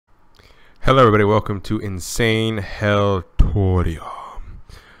Hello everybody, welcome to Insane Helltorium.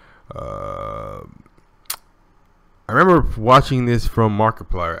 I remember watching this from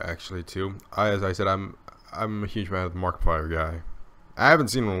Markiplier actually too. As I said, I'm a huge fan of the Markiplier guy. I haven't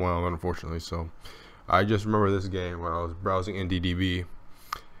seen him in a while, unfortunately, so I just remember this game while I was browsing NDDB.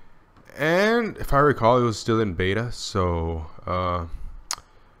 And if I recall, it was still in beta, so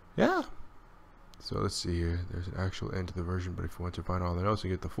yeah. So let's see here. There's an actual end to the version, but if you want to find all the notes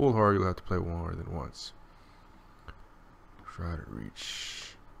and get the full horror, you'll have to play more than once. Try to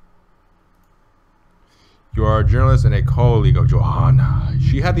reach. You are a journalist and a colleague of Johanna.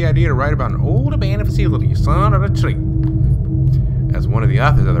 She had the idea to write about an old abandoned facility, son of a tree. As one of the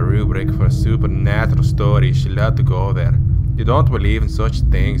authors of the rubric for supernatural stories, she loved to go there. You don't believe in such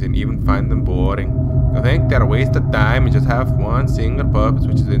things and even find them boring. You think they're a waste of time and just have one single purpose,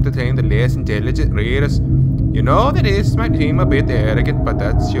 which is to entertain the less intelligent readers. You know that this might seem a bit arrogant, but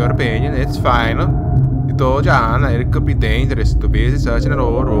that's your opinion. It's final. You told Johanna it could be dangerous to visit such an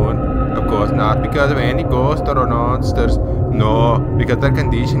old ruin. Of course not because of any ghosts or monsters. No, because of the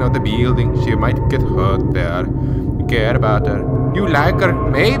condition of the building. She might get hurt there. You care about her. You like her.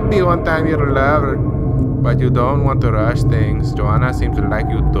 Maybe one time you'll love her. But you don't want to rush things. Johanna seems to like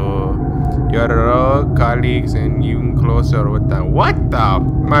you too. You're old colleagues and even closer with them. What the?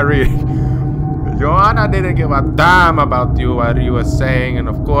 Marie? Johanna didn't give a damn about you, what you were saying, and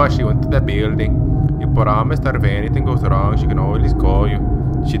of course she went to the building. You promised her if anything goes wrong, she can always call you.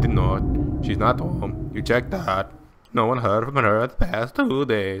 She did not. She's not home. You checked that. No one heard from her the past 2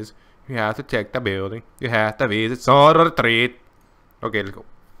 days. You have to check the building. You have to visit some retreat. Okay, let's go.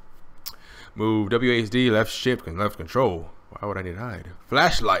 Move WASD, left shift, and left control. Why would I need to hide?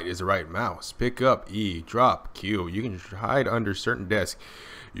 Flashlight is the right mouse. Pick up E, drop Q. You can hide under certain desks.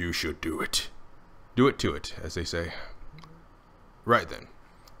 You should do it. Do it to it, as they say. Right then.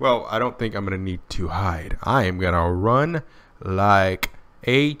 Well, I don't think I'm going to need to hide. I am going to run like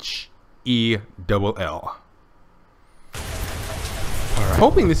H-E-double-L. Alright.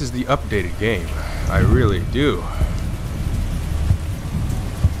 Hoping this is the updated game. I really do.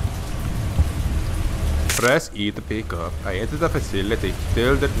 Press E to pick up. I entered the facility.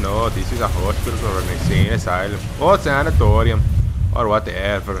 Still didn't know this is a hospital or an insane asylum or sanatorium or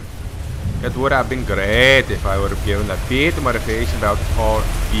whatever. It would have been great if I would have given a bit more information about all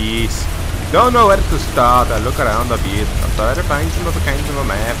these. Don't know where to start. I look around a bit. I'll try to find some other kind of a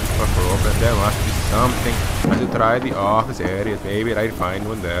map for problem. There must be something. I should try the office areas. Maybe I'd find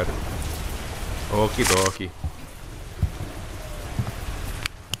one there. Okie dokie.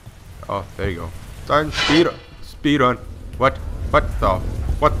 Oh, there you go. Starting speed run. What the?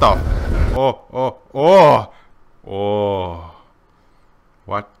 Oh.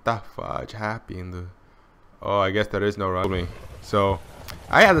 What the fudge happened? Oh, I guess there is no run. So,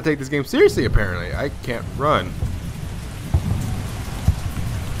 I have to take this game seriously apparently. I can't run.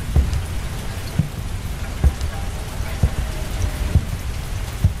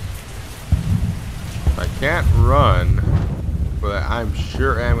 I can't run, but I'm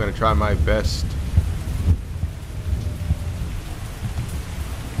sure I'm going to try my best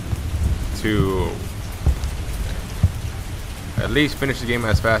to at least finish the game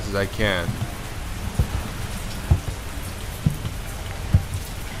as fast as I can.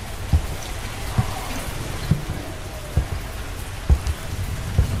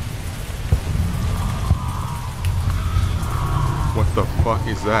 What the fuck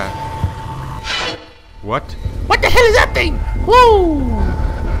is that? What? What the hell is that thing? Woo!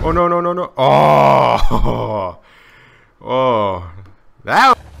 Oh no. Oh! Oh!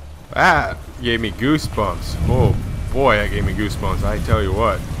 That gave me goosebumps. Oh boy, that gave me goosebumps. I tell you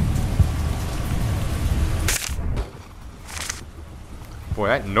what. Boy,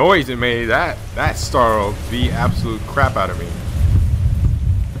 that noise it made, that startled the absolute crap out of me.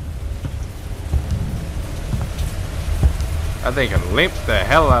 That thing can limp the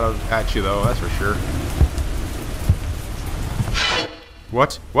hell out of at you though, that's for sure.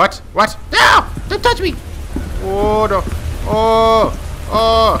 What? No! Don't touch me! Oh no!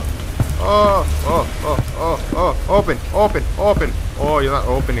 Open! Oh, you're not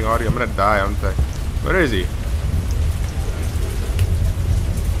opening, Artie. I'm gonna die, I'm like, where is he?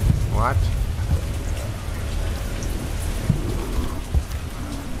 What?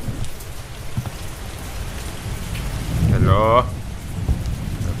 Hello?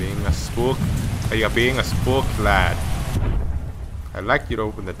 You're being a spook? Are you being a spook, lad? I'd like you to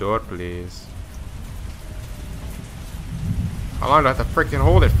open the door, please. How long do I have to freaking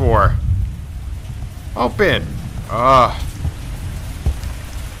hold it for? Open! Ugh.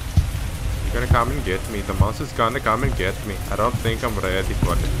 You're gonna come and get me. The monster's gonna come and get me. I don't think I'm ready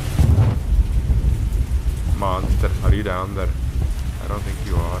for it. Monster, are you down there? I don't think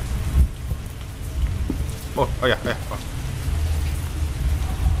you are. Oh yeah, yeah. Oh.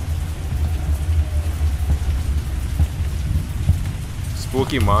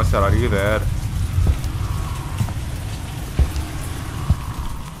 Spooky monster, are you there?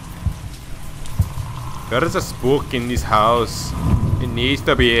 There is a spook in this house. It needs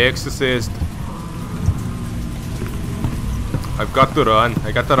to be exorcised. I've got to run.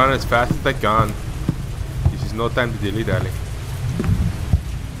 I got to run as fast as I can. This is no time to dilly-dally.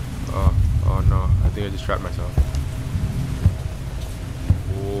 Oh no. I think I just trapped myself.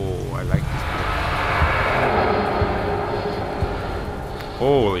 Oh, I like this.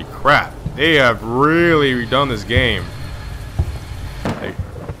 Holy crap. They have really redone this game. Like,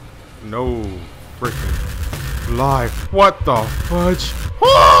 no freaking life. What the fudge?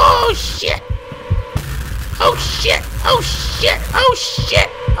 Oh shit! Oh shit! Oh shit! Oh shit!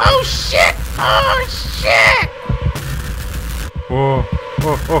 Oh shit! Oh shit! Oh,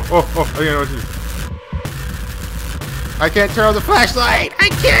 oh, oh, oh, oh! I don't know what to do. I can't turn on the flashlight. I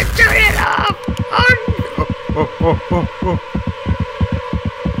can't turn it off. Oh, oh, oh, oh, oh,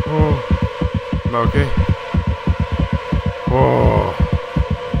 oh. Am I okay? Oh,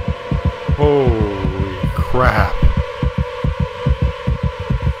 holy crap!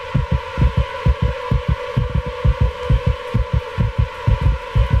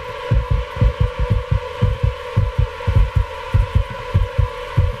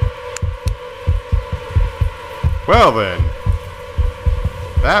 Well then,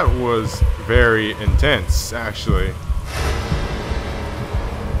 that was very intense, actually.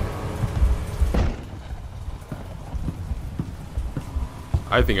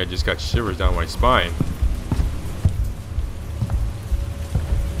 I think I just got shivers down my spine.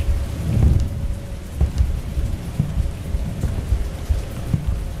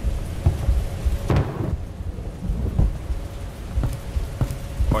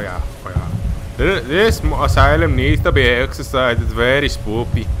 Oh yeah, oh yeah. This asylum needs to be exercised. It's very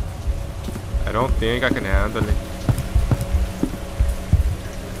spooky. I don't think I can handle it.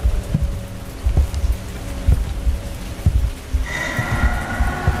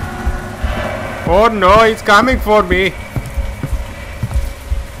 Oh no, it's coming for me.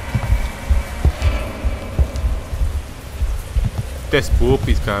 The spook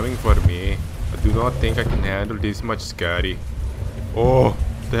is coming for me. I do not think I can handle this much scary. Oh,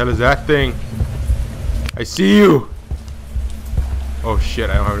 what the hell is that thing? I see you. Oh shit,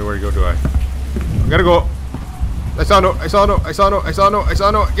 I don't have anywhere to go, do I? I gotta go. I saw no.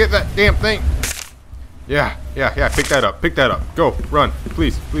 Get that damn thing. Yeah. Pick that up. Go, run.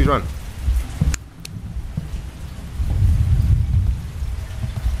 Please run.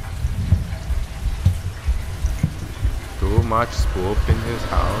 Too much spook in his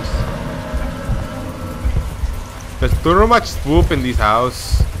house. There's too much spook in this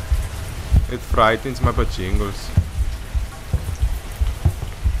house. It frightens my bajingles.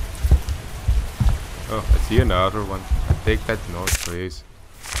 Oh, I see another one. Take that note, please.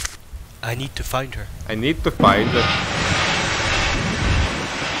 I need to find her. I need to find her.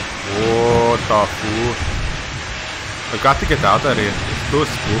 What the fool? I've got to get out of here. It's too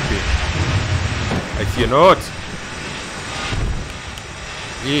spooky. I see a note.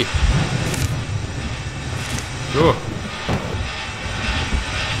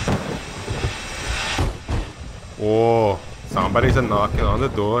 Oh, somebody's knocking on the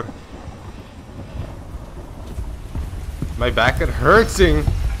door. My back is hurting.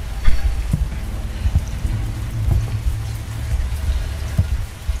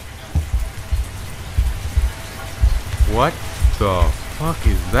 What the fuck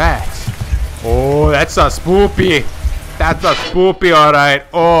is that? Oh, that's a spoopy. That's a spoopy, alright.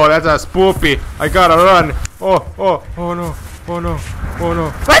 Oh, that's a spoopy. I gotta run. Oh no.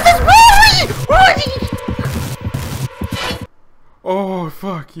 That's a spoopy! Oh,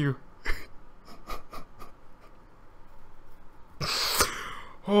 fuck you.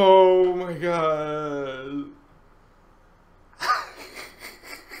 Oh my god.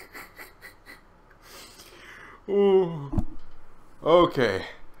 Ooh. Okay.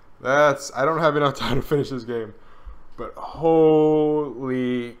 I don't have enough time to finish this game. But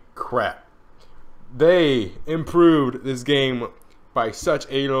holy crap. They improved this game by such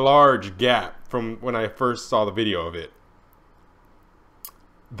a large gap from when I first saw the video of it.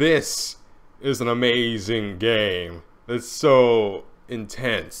 This is an amazing game. It's so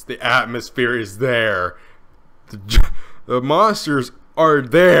intense. The atmosphere is there. The monsters are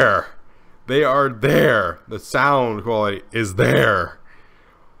there. They are there. The sound quality is there.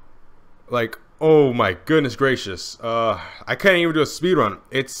 Like, oh my goodness gracious. I can't even do a speed run.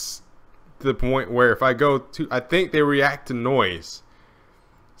 It's to the point where if I go to, I think they react to noise.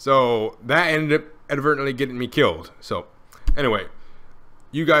 So that ended up inadvertently getting me killed. So anyway,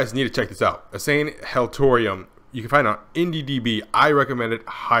 you guys need to check this out. Insane Helltorium. You can find it on IndieDB. I recommend it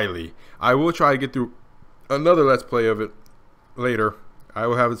highly. I will try to get through another Let's Play of it later. I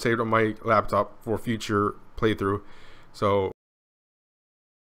will have it saved on my laptop for future playthrough. So